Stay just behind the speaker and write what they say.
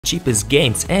cheapest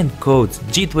games and codes,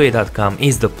 g2a.com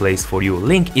is the place for you.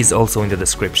 Link is also in the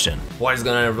description. What is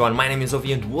going on, everyone? My name is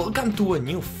Ovi and welcome to a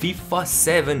new FIFA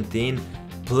 17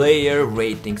 player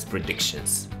ratings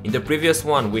predictions. In the previous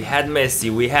one we had Messi,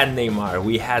 we had Neymar,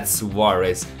 we had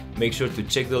Suarez. Make sure to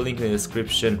check the link in the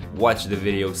description, watch the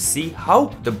video, see how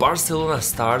the Barcelona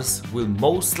stars will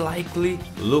most likely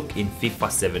look in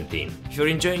FIFA 17. If you're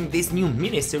enjoying this new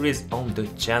mini-series on the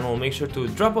channel, make sure to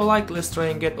drop a like. Let's try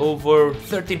and get over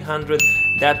 1300,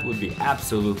 that would be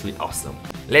absolutely awesome.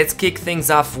 Let's kick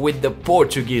things off with the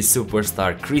Portuguese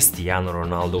superstar Cristiano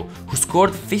Ronaldo, who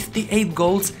scored 58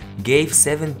 goals, gave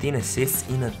 17 assists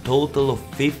in a total of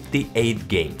 58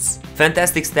 games.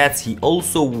 Fantastic stats. He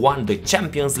also won the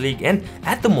Champions League, and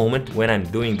at the moment when I'm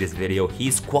doing this video,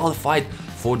 he's qualified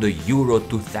for the Euro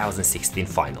 2016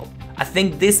 final. I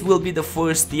think this will be the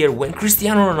first year when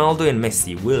Cristiano Ronaldo and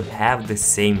Messi will have the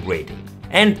same rating.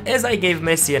 And as I gave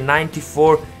Messi a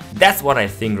 94, that's what I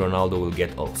think Ronaldo will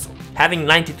get also. Having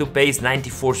 92 pace,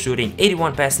 94 shooting,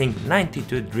 81 passing,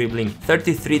 92 dribbling,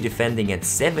 33 defending and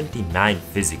 79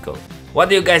 physical. What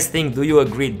do you guys think? Do you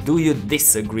agree? Do you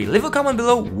disagree? Leave a comment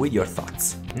below with your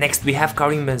thoughts. Next we have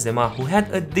Karim Benzema, who had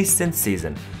a decent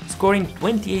season, scoring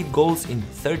 28 goals in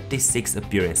 36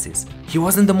 appearances. He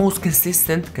wasn't the most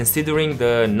consistent considering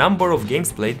the number of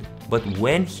games played, but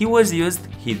when he was used,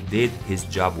 he did his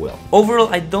job well. Overall,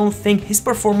 I don't think his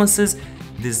performances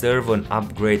deserve an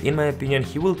upgrade. In my opinion,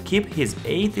 he will keep his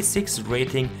 86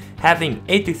 rating, having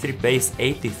 83 pace,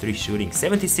 83 shooting,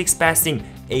 76 passing,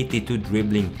 82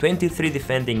 dribbling, 23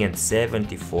 defending and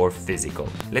 74 physical.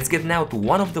 Let's get now to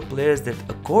one of the players that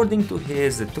according to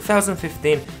his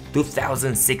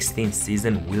 2015-2016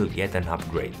 season will get an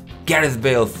upgrade. Gareth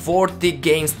Bale, 40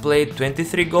 games played,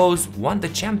 23 goals, won the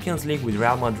Champions League with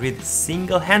Real Madrid,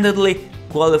 single-handedly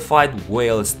qualified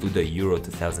Wales to the Euro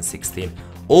 2016.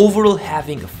 Overall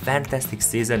having a fantastic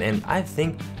season, and I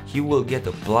think he will get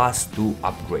a +2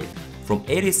 upgrade from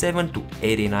 87 to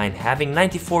 89, having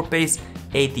 94 pace,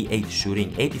 88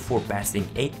 shooting, 84 passing,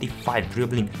 85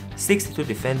 dribbling, 62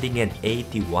 defending and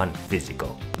 81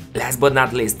 physical. Last but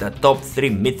not least, the top 3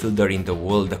 midfielder in the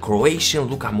world, the Croatian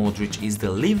Luka Modric, is the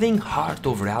living heart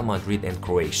of Real Madrid and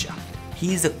Croatia.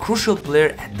 He is a crucial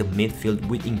player at the midfield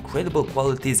with incredible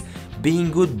qualities,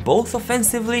 being good both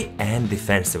offensively and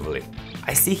defensively.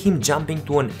 I see him jumping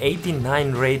to an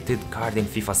 89 rated card in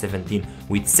FIFA 17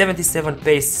 with 77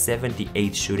 pace,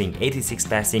 78 shooting, 86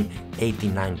 passing,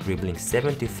 89 dribbling,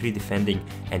 73 defending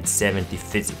and 70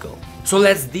 physical. So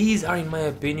these are in my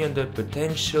opinion the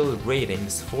potential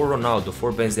ratings for Ronaldo,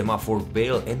 for Benzema, for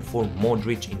Bale and for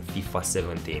Modric in FIFA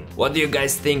 17. What do you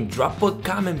guys think? Drop a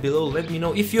comment below, let me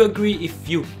know if you agree, if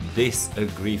you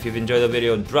disagree. If you've enjoyed the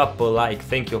video, drop a like.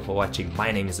 Thank you for watching.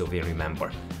 My name is Ovi.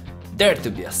 Remember, dare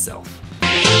to be yourself.